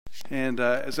And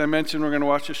as I mentioned, we're going to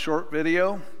watch a short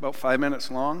video, about 5 minutes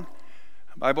long,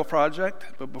 Bible project.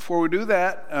 But before we do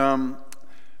that,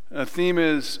 the theme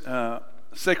is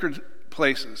sacred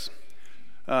places.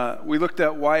 We looked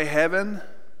at why heaven.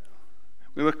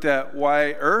 We looked at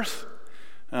why earth.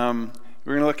 We're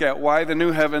going to look at why the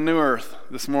new heaven, new earth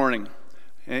this morning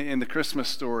in the Christmas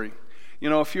story. You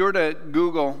know, if you were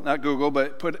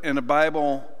to put in a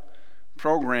Bible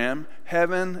program,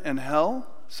 heaven and hell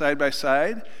side by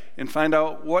side, and find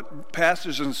out what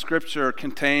passages in Scripture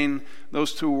contain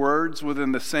those two words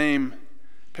within the same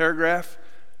paragraph,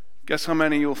 guess how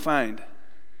many you'll find?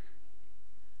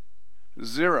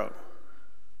 0.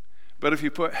 But if you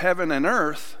put heaven and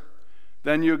earth,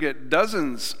 then you'll get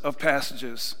dozens of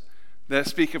passages that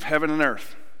speak of heaven and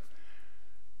earth.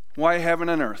 Why heaven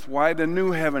and earth? Why the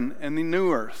new heaven and the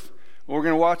new earth? Well, we're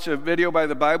going to watch a video by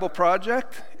the Bible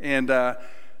Project, and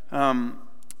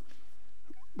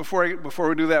before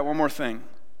we do that, one more thing.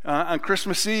 On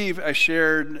Christmas Eve, I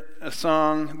shared a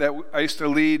song that I used to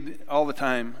lead all the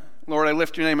time. Lord, I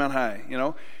lift your name on high. You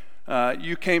know,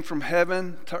 you came from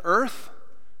heaven to earth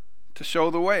to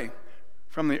show the way.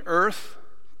 From the earth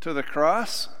to the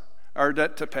cross, our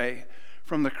debt to pay.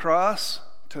 From the cross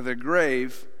to the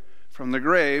grave, from the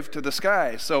grave to the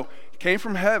sky. So he came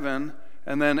from heaven,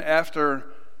 and then after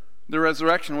the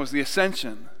resurrection was the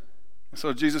ascension.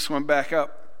 So Jesus went back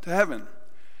up to heaven.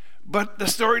 But the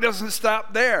story doesn't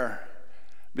stop there,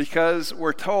 because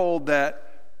we're told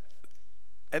that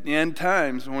at the end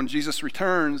times, when Jesus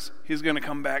returns, he's going to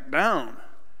come back down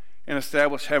and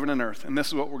establish heaven and earth. And this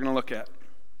is what we're going to look at.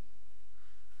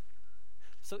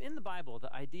 So in the Bible,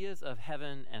 the ideas of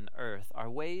heaven and earth are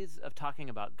ways of talking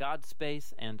about God's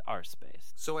space and our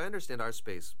space. So I understand our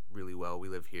space really well. We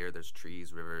live here. There's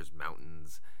trees, rivers,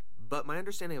 mountains. But my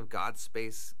understanding of God's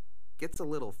space gets a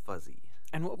little fuzzy.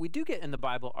 And what we do get in the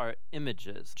Bible are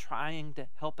images trying to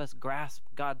help us grasp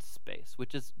God's space,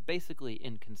 which is basically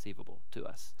inconceivable to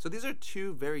us. So these are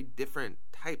two very different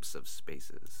types of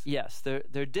spaces. Yes,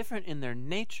 they're different in their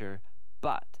nature,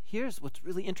 but here's what's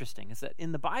really interesting, is that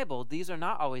in the Bible, these are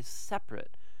not always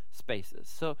separate spaces.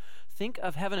 So think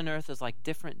of heaven and earth as like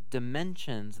different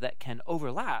dimensions that can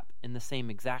overlap in the same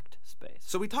exact space.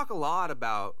 So we talk a lot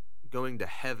about going to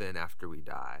heaven after we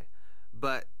die,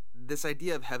 but this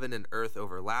idea of heaven and earth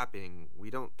overlapping, we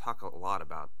don't talk a lot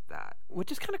about that.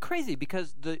 Which is kind of crazy,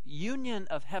 because the union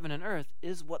of heaven and earth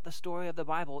is what the story of the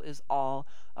Bible is all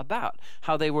about.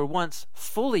 How they were once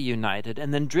fully united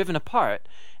and then driven apart,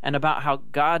 and about how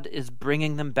God is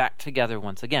bringing them back together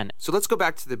once again. So let's go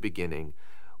back to the beginning,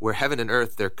 where heaven and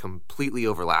earth, they're completely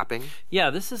overlapping.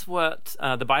 Yeah, this is what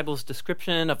the Bible's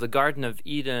description of the Garden of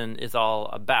Eden is all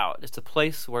about. It's a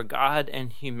place where God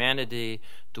and humanity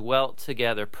dwelt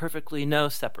together, perfectly no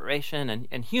separation,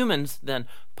 and humans then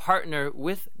partner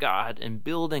with God in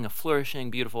building a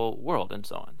flourishing, beautiful world, and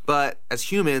so on. But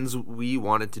as humans, we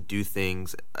wanted to do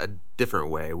things a different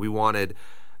way. We wanted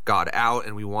God out,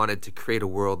 and we wanted to create a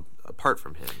world apart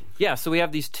from him. Yeah, so we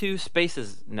have these two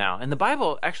spaces now. And the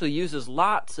Bible actually uses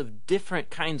lots of different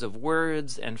kinds of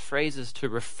words and phrases to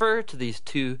refer to these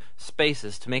two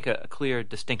spaces to make a clear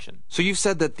distinction. So you've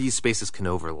said that these spaces can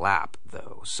overlap,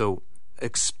 though. So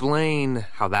explain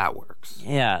how that works.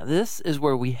 Yeah, this is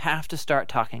where we have to start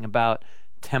talking about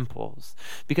temples.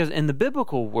 Because in the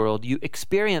biblical world, you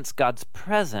experience God's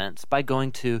presence by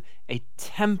going to a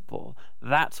temple.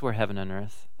 That's where heaven and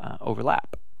earth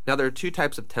overlap. Now, there are two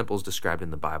types of temples described in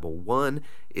the Bible. One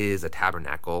is a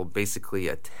tabernacle, basically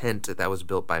a tent that was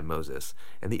built by Moses.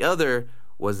 And the other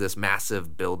was this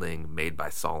massive building made by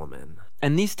Solomon.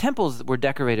 And these temples were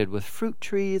decorated with fruit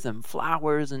trees and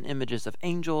flowers and images of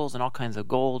angels and all kinds of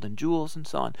gold and jewels and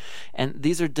so on. And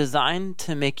these are designed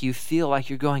to make you feel like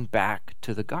you're going back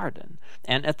to the garden.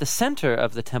 And at the center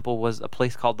of the temple was a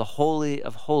place called the Holy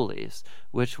of Holies,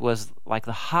 which was like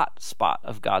the hot spot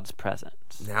of God's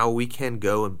presence. Now we can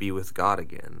go and be with God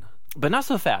again. But not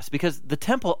so fast, because the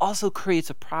temple also creates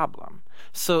a problem.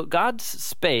 So God's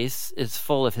space is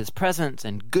full of his presence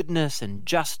and goodness and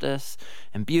justice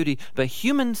and beauty, but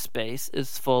human space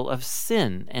is full of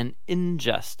sin and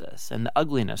injustice and the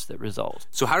ugliness that results.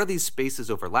 So how do these spaces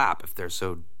overlap if they're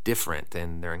so different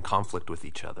and they're in conflict with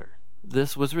each other?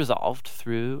 This was resolved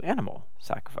through animal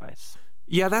sacrifice.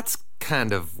 Yeah, that's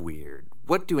kind of weird.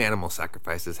 What do animal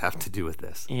sacrifices have to do with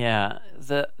this? Yeah,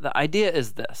 the idea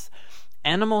is this.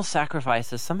 Animal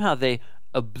sacrifices, somehow they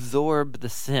absorb the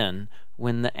sin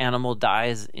when the animal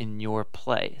dies in your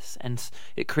place. And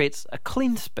it creates a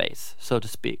clean space, so to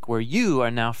speak, where you are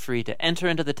now free to enter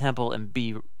into the temple and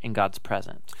be in God's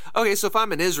presence. Okay, so if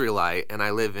I'm an Israelite and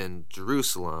I live in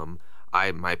Jerusalem,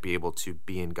 I might be able to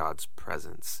be in God's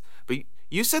presence. But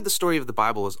You said the story of the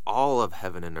Bible is all of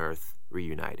heaven and earth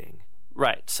reuniting.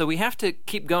 Right. So we have to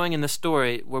keep going in the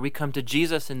story where we come to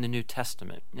Jesus in the New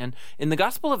Testament. And in the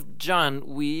Gospel of John,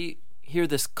 we hear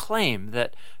this claim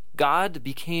that God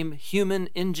became human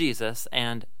in Jesus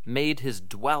and made his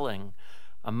dwelling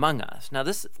among us. Now,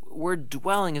 this word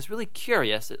dwelling is really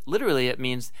curious. It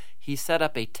means he set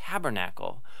up a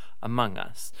tabernacle among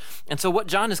us. And so what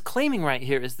John is claiming right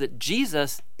here is that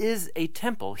Jesus is a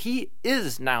temple. He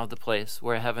is now the place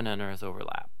where heaven and earth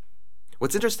overlap.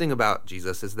 What's interesting about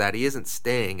Jesus is that he isn't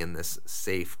staying in this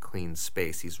safe, clean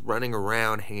space. He's running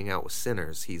around hanging out with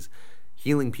sinners. He's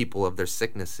healing people of their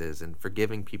sicknesses and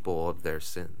forgiving people of their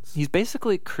sins. He's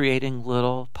basically creating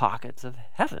little pockets of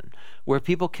heaven where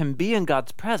people can be in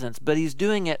God's presence, but he's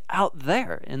doing it out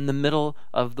there in the middle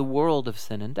of the world of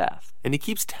sin and death. And he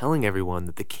keeps telling everyone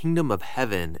that the kingdom of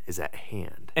heaven is at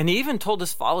hand. And he even told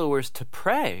his followers to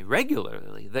pray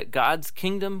regularly that God's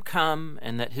kingdom come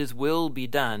and that his will be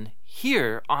done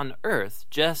here on earth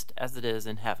just as it is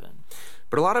in heaven.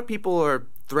 But a lot of people are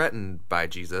threatened by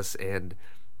Jesus and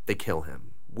they kill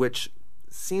him, which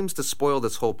seems to spoil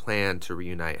this whole plan to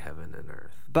reunite heaven and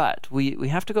earth. But we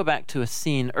have to go back to a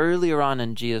scene earlier on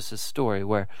in Jesus' story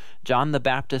where John the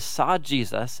Baptist saw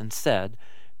Jesus and said,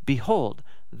 "Behold,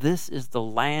 this is the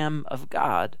Lamb of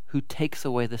God who takes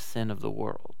away the sin of the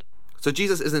world." So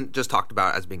Jesus isn't just talked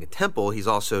about as being a temple, he's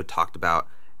also talked about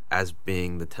as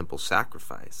being the temple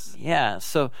sacrifice. Yeah,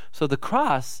 so the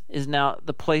cross is now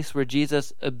the place where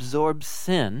Jesus absorbs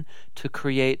sin to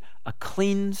create a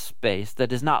clean space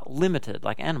that is not limited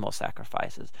like animal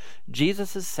sacrifices.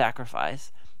 Jesus'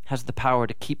 sacrifice has the power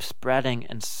to keep spreading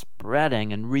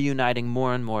and reuniting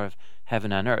more and more of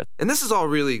heaven and earth. And this is all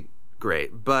really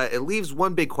great, but it leaves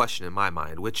one big question in my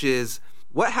mind, which is,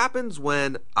 what happens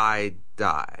when I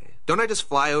die? Don't I just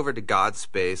fly over to God's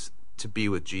space to be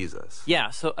with Jesus? Yeah,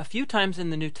 so a few times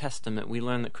in the New Testament we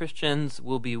learn that Christians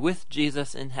will be with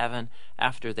Jesus in heaven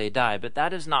after they die, but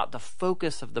that is not the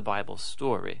focus of the Bible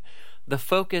story. The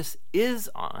focus is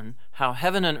on how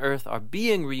heaven and earth are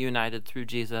being reunited through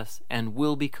Jesus and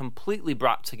will be completely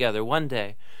brought together one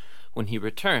day when he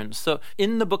returns. So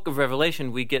in the book of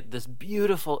Revelation, we get this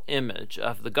beautiful image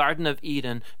of the Garden of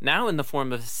Eden, now in the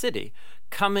form of a city,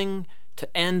 coming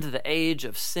to end the age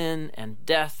of sin and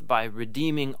death by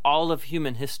redeeming all of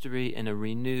human history in a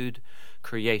renewed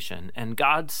creation. And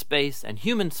God's space and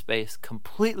human space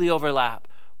completely overlap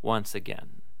once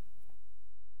again.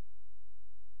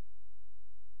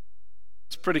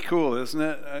 It's pretty cool, isn't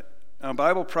it? A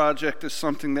Bible Project is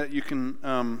something that you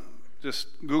can just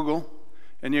Google,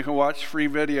 and you can watch free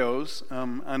videos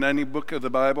on any book of the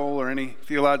Bible or any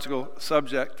theological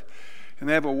subject. And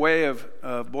they have a way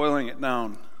of boiling it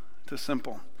down to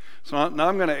simple. So now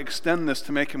I'm going to extend this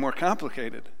to make it more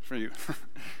complicated for you.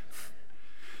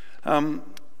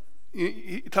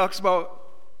 He talks about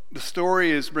the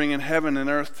story is bringing heaven and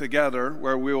earth together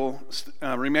where we will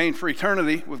remain for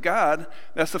eternity with God.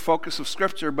 That's the focus of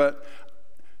Scripture. But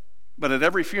at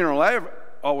every funeral I've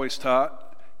always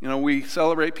taught, we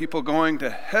celebrate people going to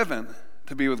heaven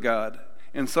to be with God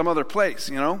in some other place,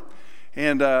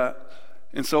 And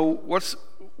so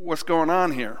what's going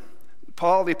on here?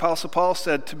 The Apostle Paul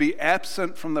said to be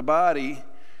absent from the body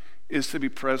is to be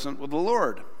present with the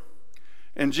Lord.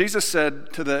 And Jesus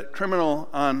said to the criminal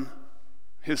on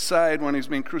his side when he's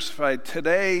being crucified,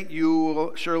 "Today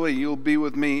you'll be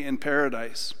with me in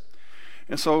paradise."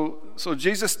 And so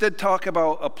Jesus did talk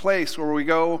about a place where we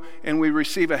go and we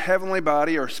receive a heavenly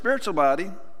body or spiritual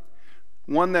body,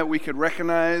 one that we could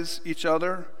recognize each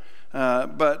other,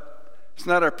 but it's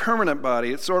not our permanent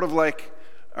body. It's sort of like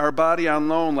our body on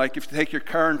loan, like if you take your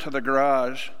car into the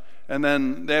garage and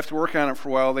then they have to work on it for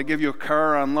a while, they give you a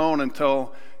car on loan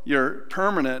until your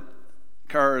permanent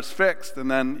car is fixed, and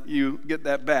then you get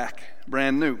that back,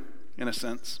 brand new, in a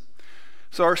sense.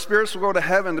 So our spirits will go to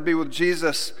heaven to be with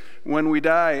Jesus when we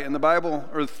die. In the Bible,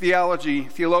 or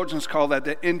theologians call that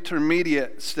the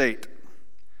intermediate state.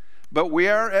 But we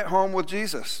are at home with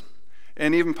Jesus.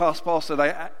 And even Apostle Paul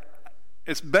said,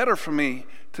 it's better for me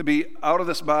to be out of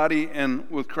this body and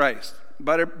with Christ.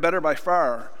 Better by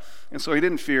far. And so he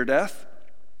didn't fear death.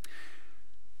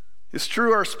 It's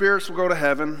true our spirits will go to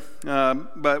heaven,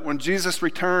 but when Jesus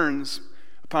returns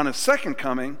upon his second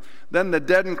coming, then the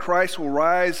dead in Christ will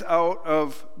rise out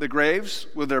of the graves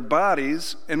with their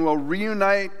bodies and will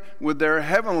reunite with their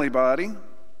heavenly body,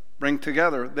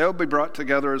 they'll be brought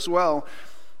together as well.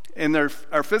 And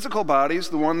our physical bodies,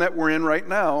 the one that we're in right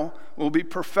now, will be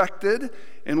perfected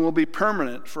and will be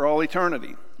permanent for all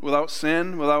eternity, without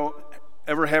sin, without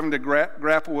ever having to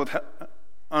grapple with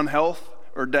unhealth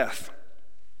or death.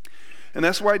 And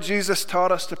that's why Jesus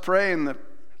taught us to pray in the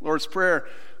Lord's Prayer,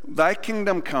 thy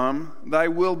kingdom come, thy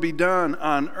will be done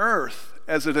on earth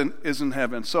as it is in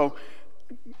heaven. So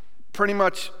pretty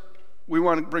much we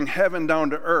want to bring heaven down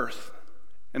to earth,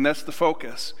 and that's the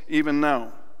focus, even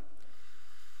now.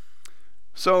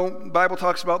 So the Bible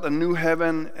talks about the new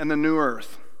heaven and the new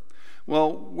earth.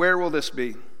 Well, where will this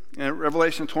be? And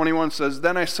Revelation 21 says,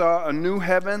 then I saw a new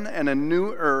heaven and a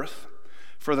new earth,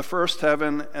 for the first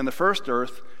heaven and the first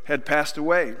earth had passed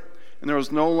away, and there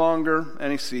was no longer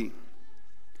any sea.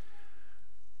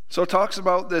 So it talks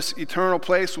about this eternal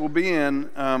place we'll be in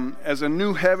as a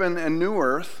new heaven and new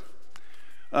earth.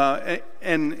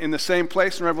 And in the same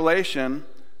place in Revelation,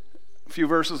 a few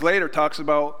verses later, talks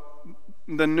about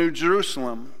the New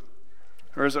Jerusalem.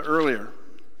 Or is it earlier?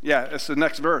 Yeah, it's the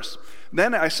next verse.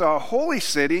 Then I saw a holy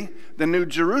city, the New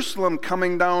Jerusalem,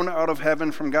 coming down out of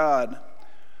heaven from God.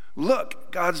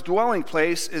 Look, God's dwelling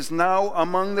place is now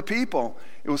among the people.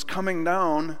 It was coming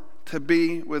down to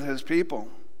be with his people.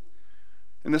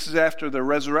 And this is after the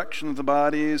resurrection of the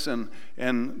bodies, and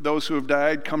those who have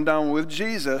died come down with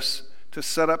Jesus to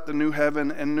set up the new heaven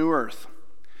and new earth.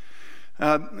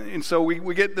 And so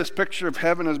we get this picture of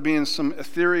heaven as being some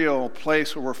ethereal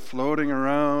place where we're floating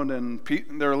around, and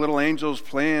there are little angels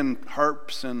playing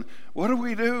harps, and what do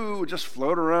we do? Just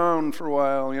float around for a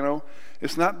while, you know.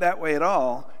 It's not that way at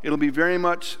all. It'll be very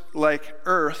much like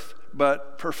earth,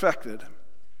 but perfected.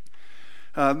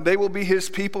 They will be his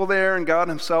people there, and God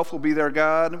himself will be their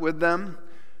God with them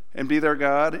and be their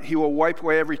God. He will wipe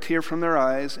away every tear from their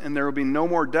eyes, and there will be no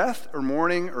more death or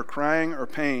mourning or crying or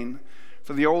pain,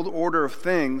 for the old order of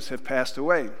things have passed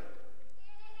away.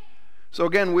 So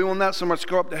again, we will not so much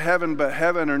go up to heaven, but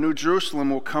heaven or New Jerusalem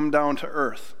will come down to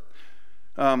earth.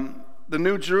 The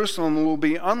New Jerusalem will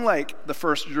be unlike the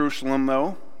first Jerusalem,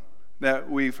 though, that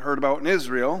we've heard about in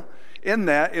Israel, in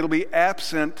that it'll be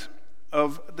absent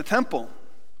of the temple.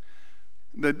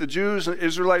 The Jews and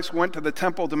Israelites went to the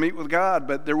temple to meet with God,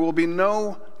 but there will be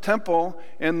no temple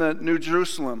in the New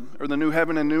Jerusalem, or the new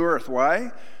heaven and new earth.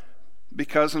 Why?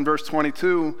 Because in verse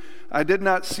 22, I did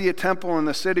not see a temple in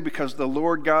the city, because the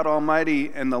Lord God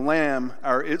Almighty and the Lamb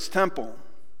are its temple.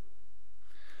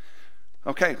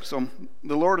 Okay, so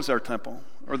the Lord is our temple,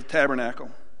 or the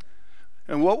tabernacle.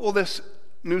 And what will this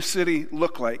new city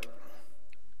look like?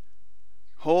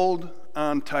 Hold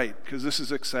on tight, because this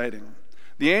is exciting.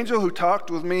 The angel who talked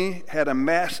with me had a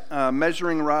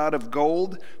measuring rod of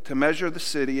gold to measure the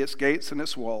city, its gates and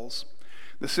its walls.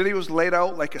 The city was laid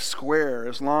out like a square,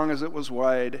 as long as it was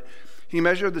wide. He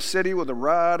measured the city with a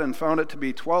rod and found it to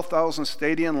be 12,000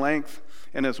 stadia in length,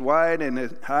 and as wide and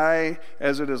as high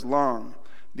as it is long.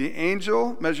 The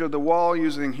angel measured the wall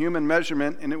using human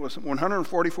measurement, and it was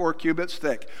 144 cubits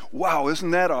thick. Wow,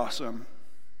 isn't that awesome?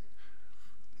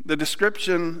 The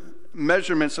description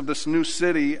measurements of this new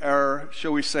city are,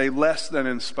 shall we say, less than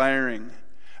inspiring.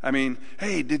 I mean,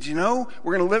 hey, did you know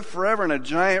we're going to live forever in a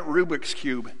giant Rubik's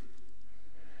Cube?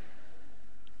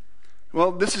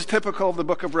 Well, this is typical of the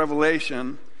book of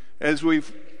Revelation. As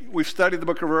we've studied the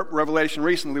book of Revelation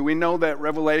recently, we know that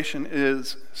Revelation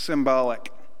is symbolic.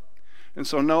 And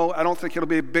so, no, I don't think it'll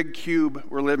be a big cube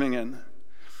we're living in.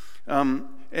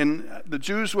 And the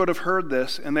Jews would have heard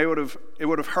this, and it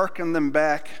would have hearkened them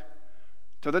back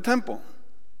to the temple,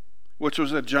 which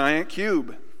was a giant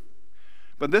cube.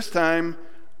 But this time,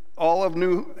 all of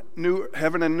new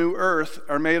heaven and new earth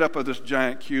are made up of this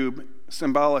giant cube,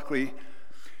 symbolically.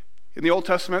 In the Old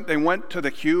Testament, they went to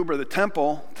the cube or the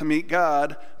temple to meet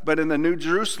God, but in the New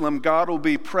Jerusalem, God will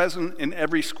be present in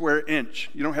every square inch.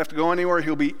 You don't have to go anywhere.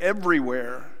 He'll be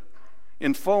everywhere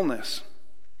in fullness.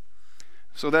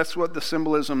 So that's what the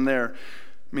symbolism there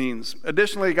means.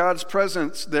 Additionally, God's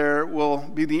presence there will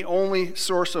be the only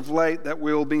source of light that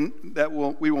we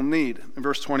will need. In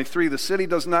verse 23, the city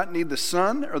does not need the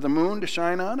sun or the moon to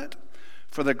shine on it,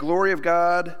 for the glory of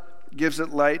God gives it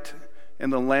light,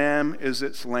 and the Lamb is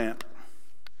its lamp.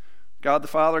 God the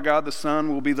Father, God the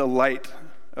Son will be the light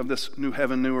of this new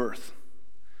heaven, new earth.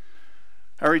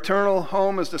 Our eternal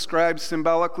home is described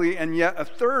symbolically, and yet a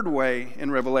third way in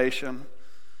Revelation,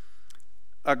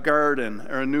 a garden,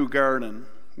 or a new garden,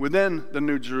 within the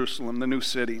New Jerusalem, the new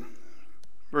city.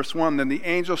 Verse 1, then the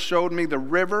angel showed me the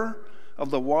river of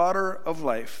the water of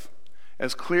life,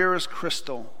 as clear as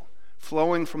crystal,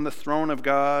 flowing from the throne of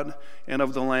God and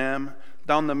of the Lamb,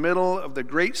 down the middle of the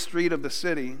great street of the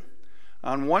city.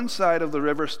 On one side of the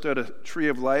river stood a tree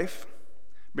of life,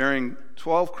 bearing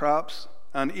 12 crops,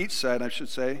 on each side, I should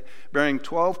say, bearing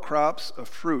 12 crops of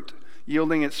fruit,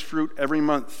 yielding its fruit every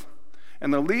month.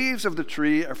 And the leaves of the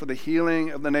tree are for the healing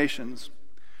of the nations.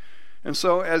 And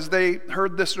so as they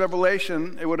heard this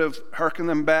revelation, it would have hearkened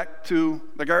them back to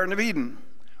the Garden of Eden.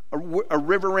 A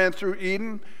river ran through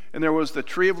Eden, and there was the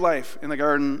tree of life in the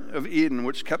Garden of Eden,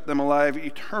 which kept them alive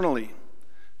eternally,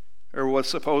 or was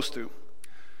supposed to.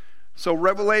 So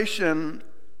Revelation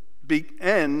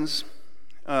ends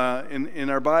in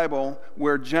our Bible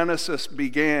where Genesis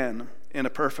began, in a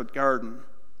perfect garden.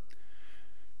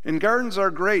 And gardens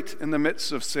are great in the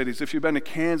midst of cities. If you've been to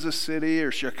Kansas City or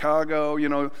Chicago,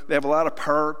 they have a lot of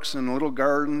parks and little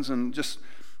gardens and just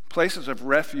places of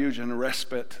refuge and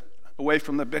respite, away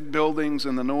from the big buildings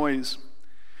and the noise.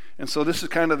 And so this is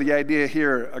kind of the idea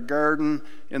here, a garden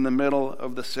in the middle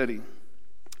of the city.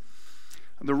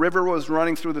 The river was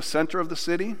running through the center of the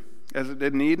city, as it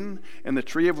did in Eden, and the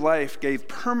tree of life gave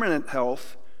permanent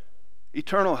health,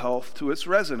 eternal health, to its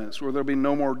residents, where there'll be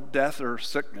no more death or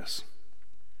sickness.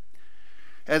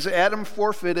 As Adam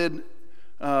forfeited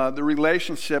his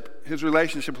relationship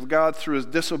with God through his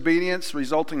disobedience,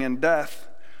 resulting in death,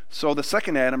 so the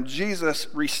second Adam, Jesus,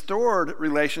 restored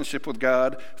relationship with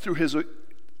God through his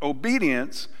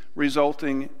obedience,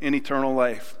 resulting in eternal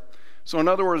life. So in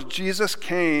other words, Jesus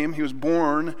came, he was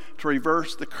born to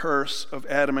reverse the curse of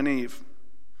Adam and Eve,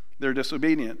 their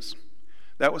disobedience.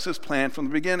 That was his plan from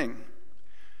the beginning.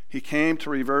 He came to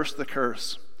reverse the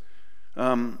curse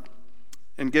and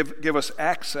give us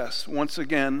access once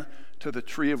again to the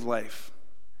tree of life,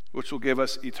 which will give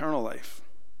us eternal life.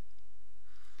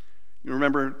 You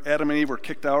remember Adam and Eve were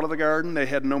kicked out of the garden. They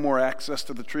had no more access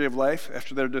to the tree of life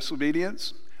after their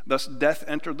disobedience. Thus death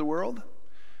entered the world.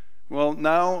 Well,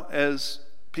 now as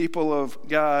people of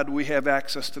God, we have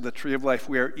access to the tree of life.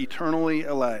 We are eternally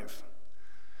alive.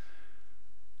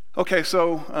 Okay,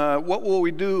 so what will we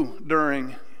do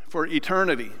for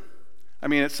eternity? I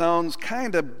mean, it sounds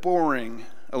kind of boring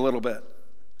a little bit.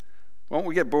 Won't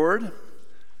we get bored?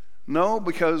 No,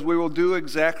 because we will do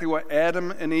exactly what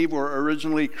Adam and Eve were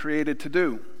originally created to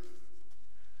do.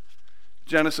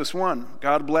 Genesis 1,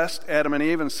 God blessed Adam and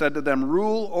Eve and said to them,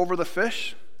 "Rule over the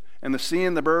fish and the sea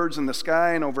and the birds in the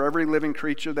sky and over every living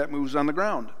creature that moves on the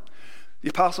ground." The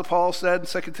Apostle Paul said in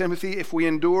 2 Timothy, "If we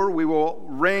endure, we will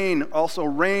also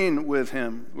reign with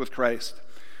him, with Christ."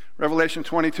 Revelation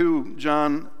 22,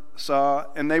 John saw,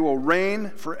 "And they will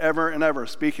reign forever and ever,"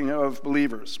 speaking of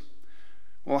believers.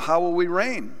 Well, how will we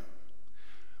reign?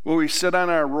 Will we sit on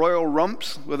our royal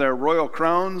rumps with our royal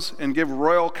crowns and give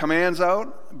royal commands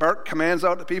out, bark commands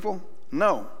out to people?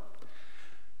 No.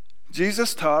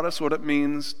 Jesus taught us what it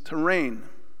means to reign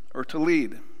or to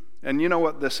lead. And you know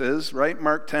what this is, right?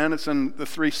 Mark 10, it's in the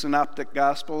 3 synoptic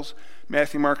gospels,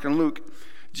 Matthew, Mark, and Luke.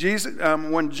 Jesus,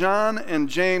 when John and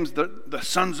James, the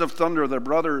sons of thunder, their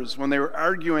brothers, when they were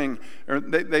arguing, or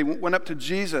they went up to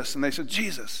Jesus and they said,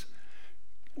 "Jesus,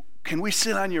 can we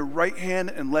sit on your right hand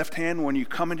and left hand when you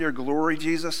come into your glory,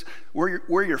 Jesus?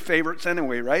 We're your favorites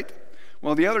anyway, right?"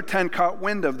 Well, the other 10 caught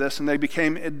wind of this and they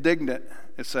became indignant,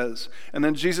 it says. And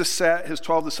then Jesus sat his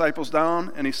 12 disciples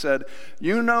down and he said,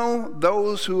 "You know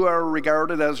those who are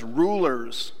regarded as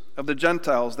rulers of the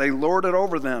Gentiles, they lord it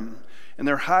over them, and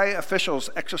their high officials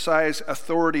exercise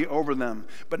authority over them.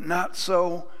 But not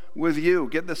so with you."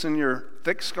 Get this in your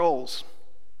thick skulls.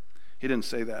 He didn't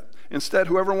say that. "Instead,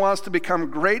 whoever wants to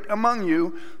become great among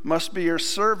you must be your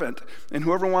servant, and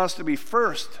whoever wants to be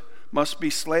first must be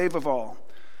slave of all.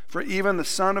 For even the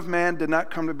Son of Man did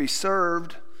not come to be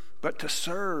served, but to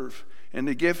serve, and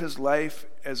to give his life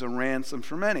as a ransom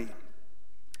for many."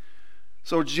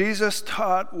 So Jesus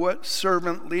taught what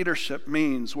servant leadership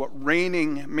means, what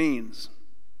reigning means.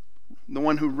 The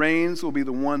one who reigns will be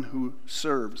the one who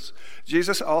serves.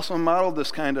 Jesus also modeled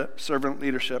this kind of servant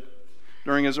leadership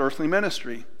during his earthly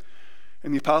ministry.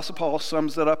 And the Apostle Paul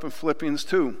sums that up in Philippians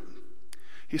 2.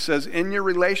 He says, "In your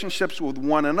relationships with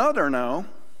one another now,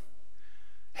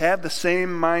 have the same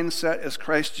mindset as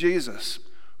Christ Jesus,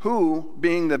 who,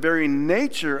 being the very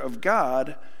nature of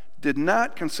God, did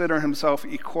not consider himself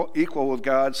equal with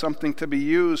God, something to be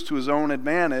used to his own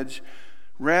advantage.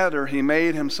 Rather, he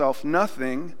made himself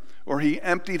nothing, or he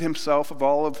emptied himself of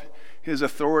all of his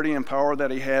authority and power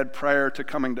that he had prior to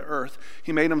coming to earth.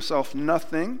 He made himself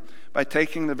nothing by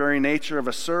taking the very nature of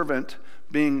a servant,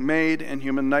 being made in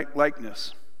human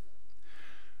likeness."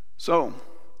 So,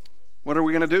 what are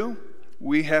we going to do?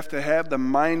 We have to have the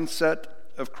mindset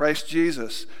of Christ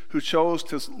Jesus, who chose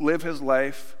to live his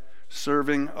life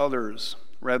serving others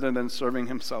rather than serving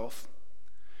himself.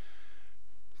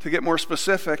 To get more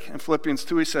specific, in Philippians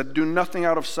 2, he said, "Do nothing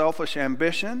out of selfish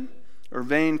ambition or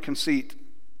vain conceit."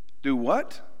 Do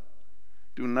what?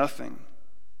 Do nothing.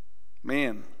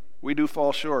 Man, we do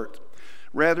fall short.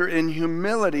 "Rather, in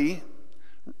humility,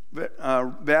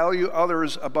 value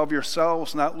others above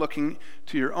yourselves, not looking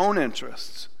to your own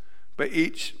interests, but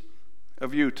each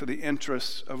of you to the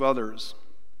interests of others."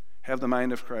 have the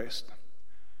mind of Christ.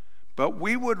 But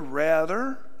we would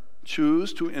rather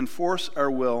choose to enforce our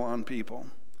will on people.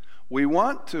 We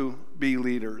want to be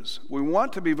leaders. We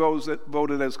want to be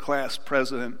voted as class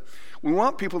president. We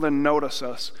want people to notice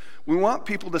us. We want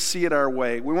people to see it our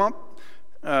way. We want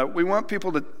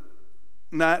people to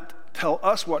not tell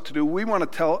us what to do. We want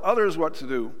to tell others what to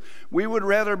do. We would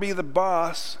rather be the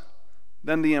boss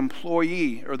than the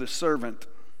employee or the servant.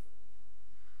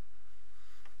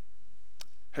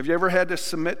 Have you ever had to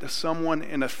submit to someone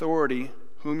in authority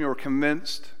whom you were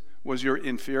convinced was your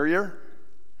inferior?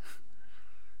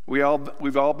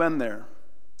 We've all been there.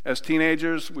 As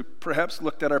teenagers, we perhaps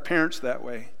looked at our parents that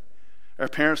way. Our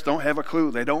parents don't have a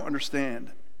clue. They don't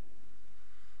understand.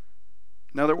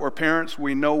 Now that we're parents,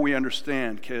 we know we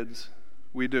understand, kids.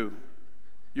 We do.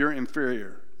 You're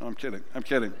inferior. No, I'm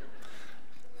kidding.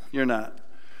 You're not.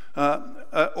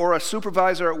 Or a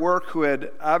supervisor at work who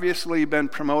had obviously been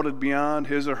promoted beyond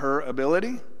his or her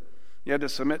ability. You had to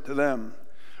submit to them.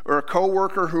 Or a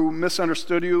coworker who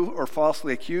misunderstood you or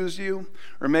falsely accused you.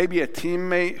 Or maybe a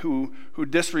teammate who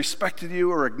disrespected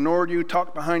you or ignored you,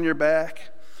 talked behind your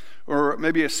back. Or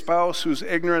maybe a spouse whose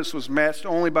ignorance was matched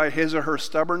only by his or her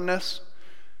stubbornness.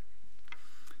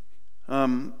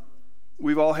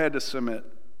 We've all had to submit.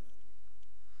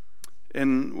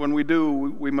 And when we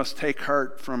do, we must take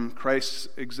heart from Christ's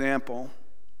example.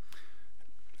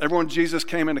 Everyone Jesus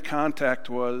came into contact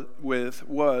with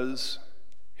was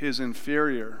his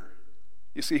inferior.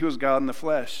 You see, he was God in the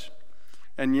flesh,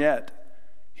 and yet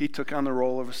he took on the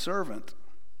role of a servant.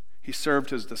 He served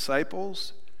his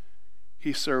disciples.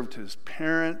 He served his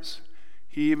parents.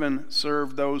 He even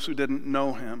served those who didn't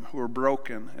know him, who were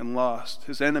broken and lost,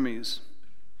 his enemies.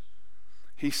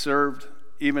 He served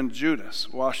even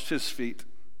Judas, washed his feet.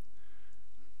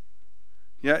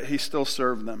 Yet he still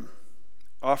served them,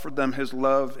 offered them his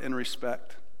love and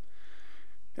respect.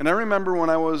 And I remember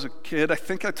when I was a kid, I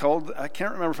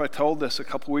can't remember if I told this a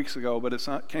couple weeks ago, but it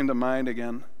came to mind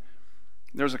again.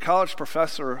 There was a college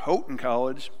professor, Houghton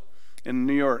College, in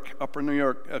New York, Upper New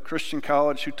York, a Christian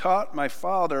college, who taught my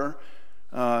father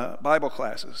Bible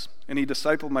classes, and he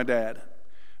discipled my dad.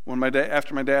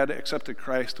 After my dad accepted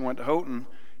Christ and went to Houghton,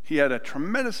 he had a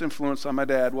tremendous influence on my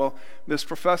dad. Well, this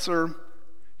professor,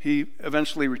 he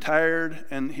eventually retired,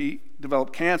 and he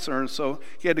developed cancer, and so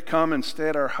he had to come and stay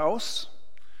at our house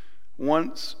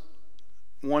once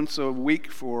a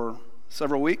week for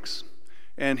several weeks,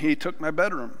 and he took my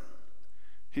bedroom.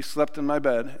 He slept in my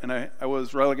bed, and I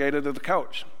was relegated to the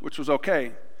couch, which was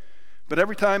okay. But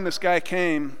every time this guy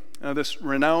came, this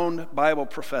renowned Bible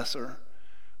professor,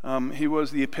 he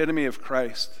was the epitome of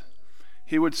Christ.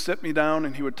 He would sit me down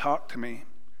and he would talk to me,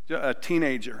 a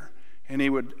teenager, and he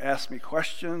would ask me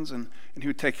questions, and he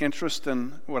would take interest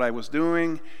in what I was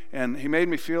doing, and he made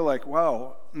me feel like,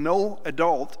 wow, no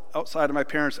adult outside of my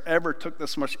parents ever took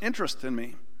this much interest in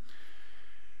me.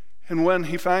 And when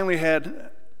he finally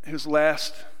had his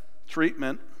last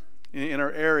treatment in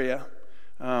our area,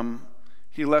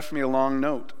 he left me a long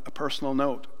note, a personal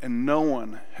note, and no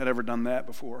one had ever done that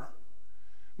before,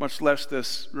 much less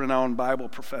this renowned Bible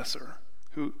professor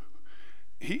who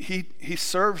he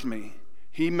served me.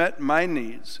 He met my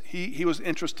needs. He was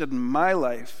interested in my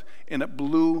life, and it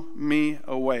blew me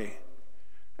away.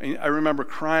 And I remember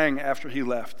crying after he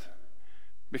left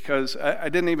because I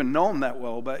didn't even know him that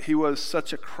well, but he was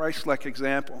such a Christ-like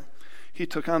example. He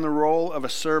took on the role of a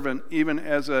servant even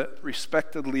as a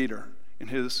respected leader in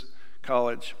his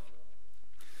college.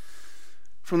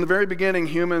 From the very beginning,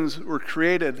 humans were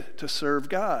created to serve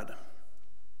God.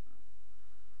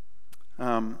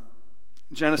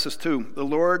 Genesis 2, the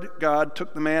Lord God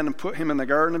took the man and put him in the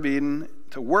Garden of Eden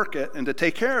to work it and to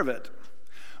take care of it.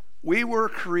 We were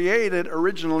created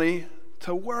originally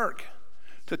to work,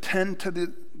 to tend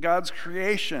to God's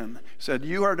creation. He said,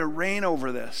 you are to reign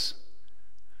over this.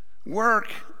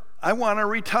 Work, I want to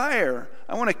retire.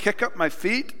 I want to kick up my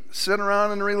feet, sit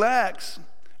around and relax,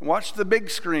 and watch the big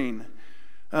screen.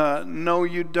 No,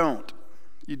 you don't.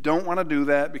 You don't want to do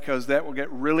that because that will get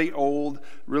really old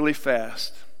really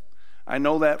fast. I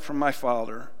know that from my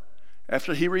father.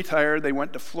 After he retired, they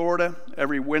went to Florida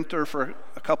every winter for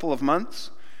a couple of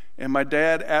months, and my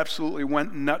dad absolutely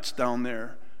went nuts down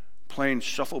there playing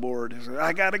shuffleboard. He said,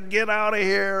 I got to get out of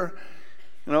here.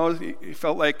 You know, he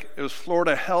felt like it was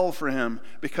Florida hell for him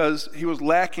because he was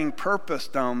lacking purpose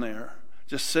down there,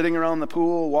 just sitting around the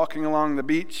pool, walking along the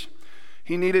beach.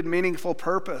 He needed meaningful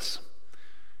purpose.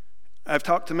 I've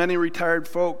talked to many retired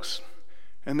folks,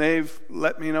 and they've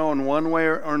let me know in one way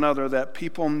or another that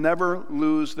people never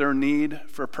lose their need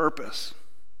for purpose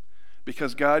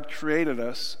because God created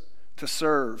us to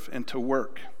serve and to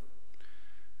work.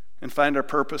 and find our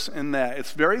purpose in that.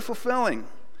 It's very fulfilling.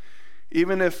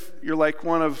 Even if you're like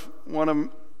one of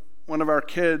our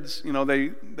kids, you know,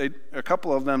 they a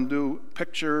couple of them do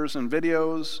pictures and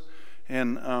videos,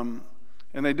 and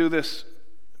they do this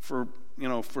for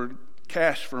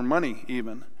cash, for money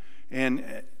even,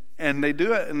 and they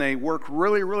do it, and they work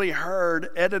really, really hard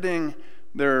editing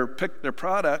their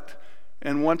product,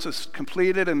 and once it's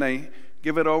completed and they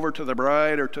give it over to the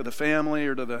bride or to the family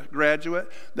or to the graduate,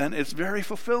 then it's very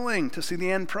fulfilling to see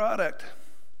the end product.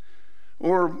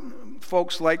 Or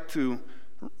folks like to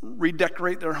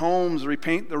redecorate their homes,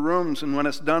 repaint the rooms, and when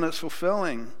it's done, it's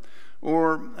fulfilling.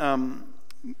 Or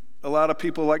a lot of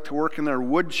people like to work in their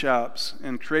wood shops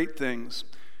and create things,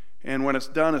 and when it's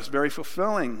done, it's very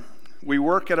fulfilling. We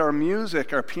work at our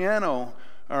music, our piano,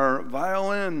 our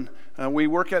violin. We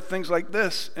work at things like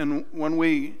this, and when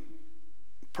we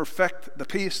perfect the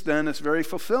piece, then it's very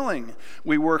fulfilling.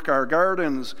 We work our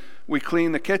gardens, we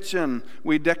clean the kitchen,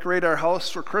 we decorate our house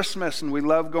for Christmas, and we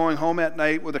love going home at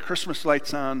night with the Christmas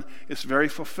lights on. It's very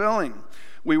fulfilling.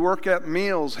 We work at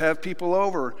meals, have people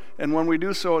over, and when we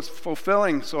do so, it's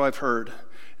fulfilling, so I've heard.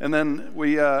 And then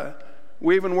we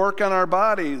even work on our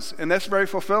bodies, and that's very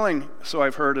fulfilling, so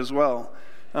I've heard as well.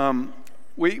 Some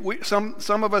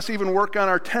of us even work on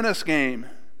our tennis game.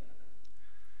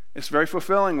 It's very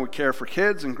fulfilling. We care for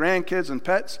kids and grandkids and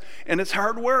pets, and it's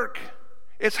hard work.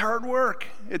 It's hard work.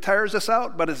 It tires us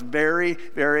out, but it's very,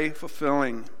 very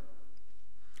fulfilling.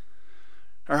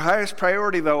 Our highest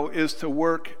priority, though, is to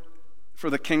work for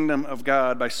the kingdom of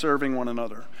God by serving one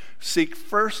another. Seek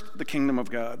first the kingdom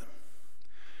of God.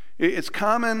 It's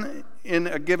common in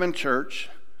a given church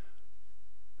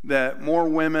that more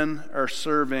women are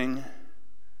serving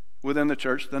within the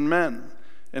church than men.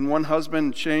 And one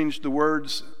husband changed the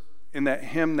words in that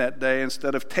hymn that day.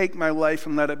 Instead of "take my life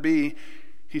and let it be,"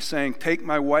 he's saying, "take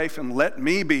my wife and let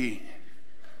me be."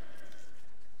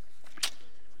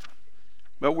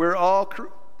 But we're all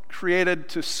created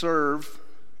to serve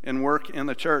and work in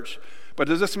the church. But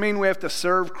does this mean we have to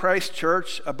serve Christ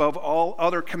Church above all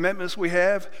other commitments we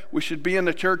have? We should be in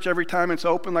the church every time it's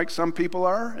open like some people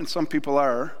are, and some people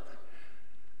are,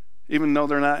 even though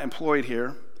they're not employed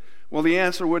here. Well, the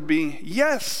answer would be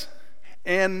yes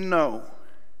and no.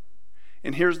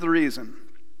 And here's the reason.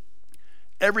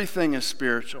 Everything is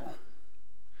spiritual.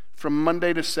 From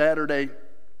Monday to Saturday,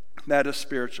 that is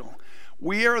spiritual.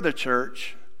 We are the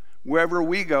church. Wherever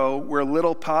we go, we're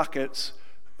little pockets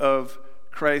of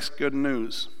Christ's good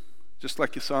news, just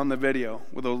like you saw in the video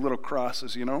with those little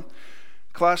crosses, you know.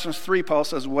 Colossians 3, Paul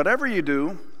says, whatever you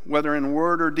do, whether in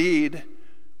word or deed,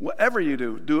 whatever you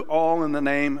do all in the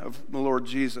name of the Lord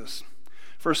Jesus.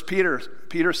 First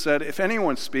Peter said, if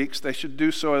anyone speaks, they should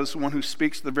do so as one who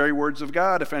speaks the very words of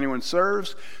God. If anyone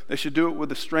serves, they should do it with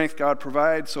the strength God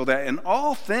provides, so that in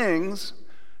all things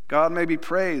God may be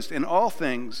praised. In all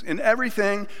things, in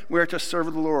everything, we are to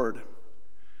serve the Lord.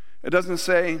 It doesn't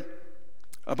say,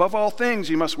 above all things,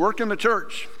 you must work in the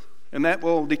church, and that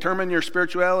will determine your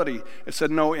spirituality. It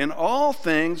said, no, in all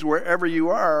things, wherever you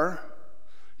are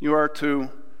to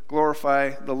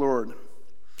glorify the Lord,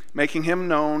 making him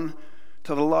known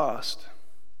to the lost.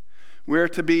 We're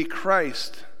to be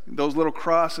Christ, those little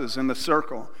crosses in the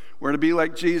circle. We're to be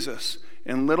like Jesus,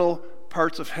 and little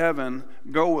parts of heaven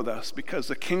go with us, because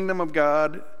the kingdom of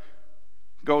God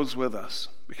goes with us,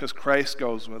 because Christ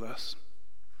goes with us.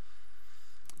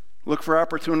 Look for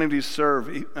opportunities to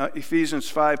serve. Ephesians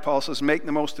 5, Paul says, make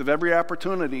the most of every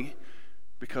opportunity,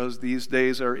 because these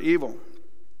days are evil.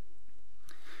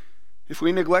 If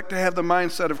we neglect to have the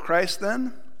mindset of Christ,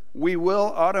 then we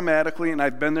will automatically, and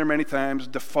I've been there many times,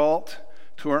 default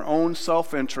to our own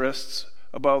self-interests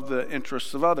above the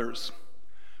interests of others.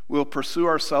 We'll pursue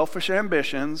our selfish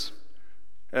ambitions,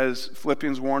 as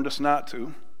Philippians warned us not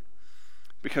to,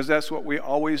 because that's what we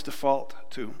always default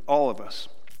to, all of us.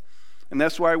 And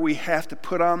that's why we have to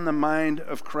put on the mind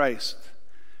of Christ.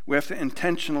 We have to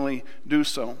intentionally do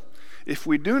so. If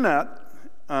we do not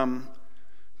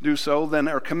do so, then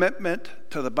our commitment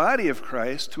to the body of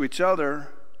Christ, to each other,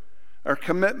 our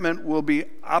commitment will be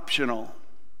optional.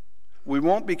 We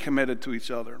won't be committed to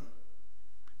each other.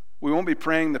 We won't be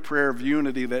praying the prayer of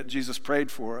unity that Jesus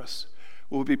prayed for us.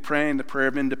 We'll be praying the prayer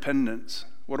of independence.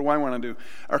 What do I want to do?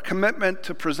 Our commitment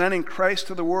to presenting Christ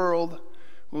to the world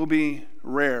will be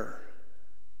rare.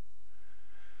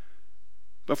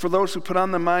 But for those who put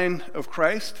on the mind of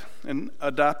Christ and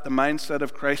adopt the mindset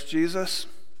of Christ Jesus,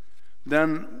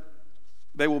 then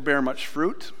they will bear much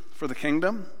fruit for the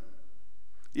kingdom,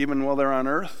 even while they're on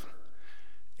earth.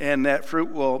 And that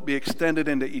fruit will be extended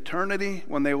into eternity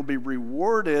when they will be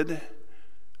rewarded.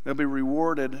 They'll be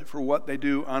rewarded for what they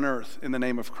do on earth in the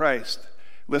name of Christ.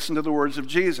 Listen to the words of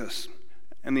Jesus.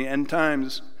 In the end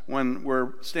times, when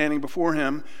we're standing before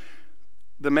him,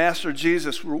 the Master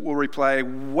Jesus will reply,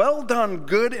 "Well done,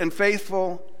 good and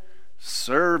faithful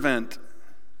servant.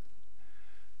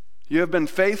 You have been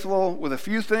faithful with a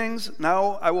few things.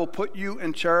 Now I will put you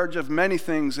in charge of many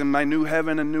things in my new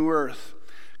heaven and new earth.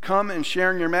 Come and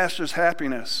share in your Master's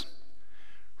happiness."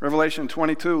 Revelation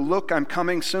 22, "Look, I'm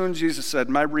coming soon," Jesus said.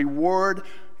 "My reward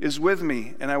is with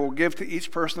me, and I will give to each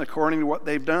person according to what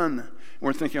they've done." And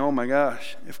we're thinking, oh my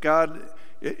gosh,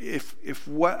 if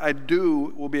what I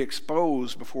do will be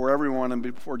exposed before everyone and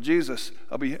before Jesus,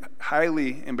 I'll be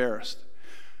highly embarrassed.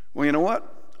 Well, you know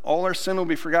what? All our sin will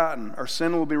be forgotten. Our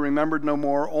sin will be remembered no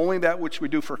more. Only that which we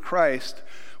do for Christ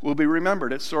will be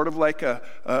remembered. It's sort of like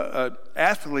a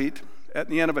athlete at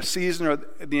the end of a season or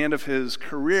at the end of his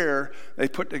career. They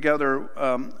put together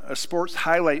a sports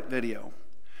highlight video.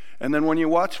 And then when you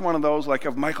watch one of those, like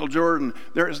of Michael Jordan,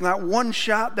 there is not one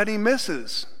shot that he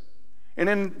misses. And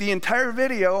in the entire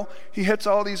video, he hits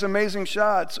all these amazing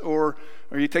shots. Or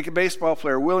you take a baseball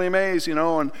player, Willie Mays,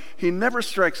 and he never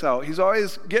strikes out. He's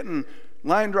always getting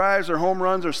line drives or home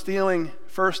runs or stealing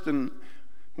first and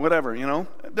whatever,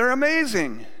 They're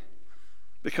amazing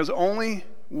because only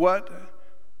what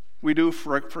we do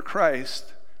for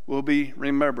Christ will be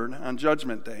remembered on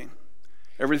Judgment Day.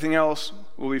 Everything else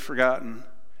will be forgotten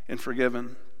and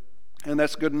forgiven. And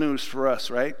that's good news for us,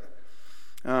 right?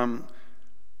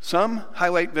 Some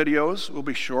highlight videos will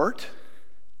be short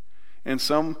and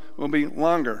some will be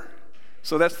longer.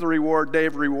 So that's the day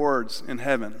of rewards in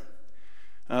heaven.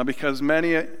 Because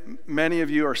many of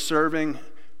you are serving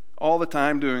all the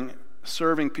time,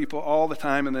 serving people all the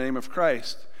time in the name of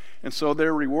Christ. And so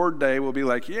their reward day will be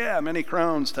like, yeah, many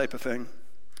crowns type of thing.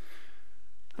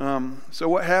 So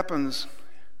what happens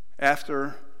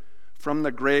after from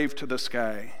the grave to the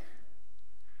sky?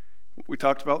 We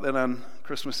talked about that on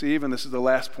Christmas Eve, and this is the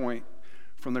last point.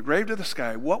 From the grave to the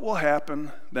sky, what will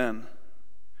happen then?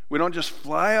 We don't just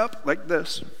fly up like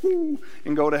this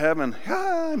and go to heaven.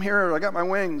 I'm here, I got my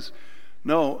wings.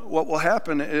 No, what will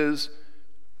happen is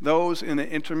those in the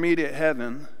intermediate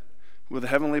heaven with a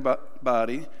heavenly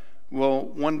body will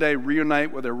one day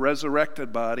reunite with a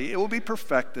resurrected body. It will be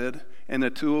perfected, and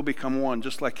the two will become one,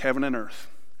 just like heaven and earth.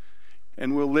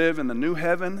 And we'll live in the new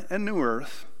heaven and new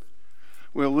earth.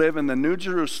 We'll live in the new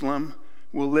Jerusalem.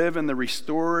 We'll live in the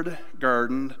restored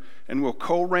garden, and we'll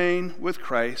co-reign with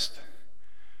Christ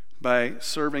by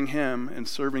serving him and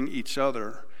serving each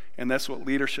other. And that's what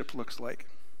leadership looks like.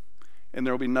 And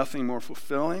there will be nothing more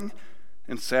fulfilling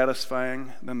and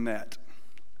satisfying than that.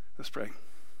 Let's pray.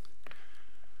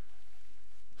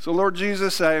 So, Lord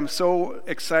Jesus, I am so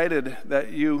excited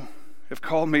that you have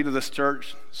called me to this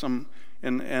church,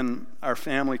 and our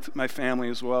family, my family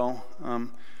as well.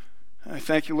 I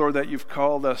thank you, Lord, that you've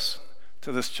called us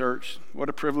to this church. What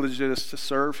a privilege it is to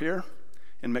serve here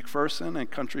in McPherson and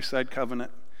Countryside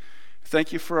Covenant.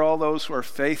 Thank you for all those who are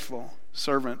faithful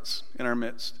servants in our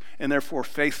midst, and therefore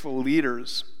faithful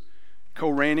leaders,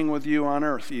 co-reigning with you on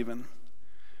earth even.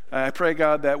 I pray,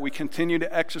 God, that we continue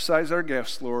to exercise our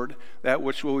gifts, Lord, that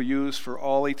which we'll use for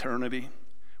all eternity,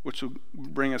 which will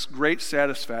bring us great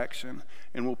satisfaction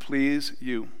and will please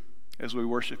you as we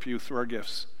worship you through our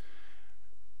gifts.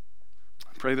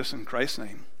 I pray this in Christ's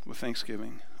name with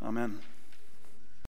thanksgiving. Amen.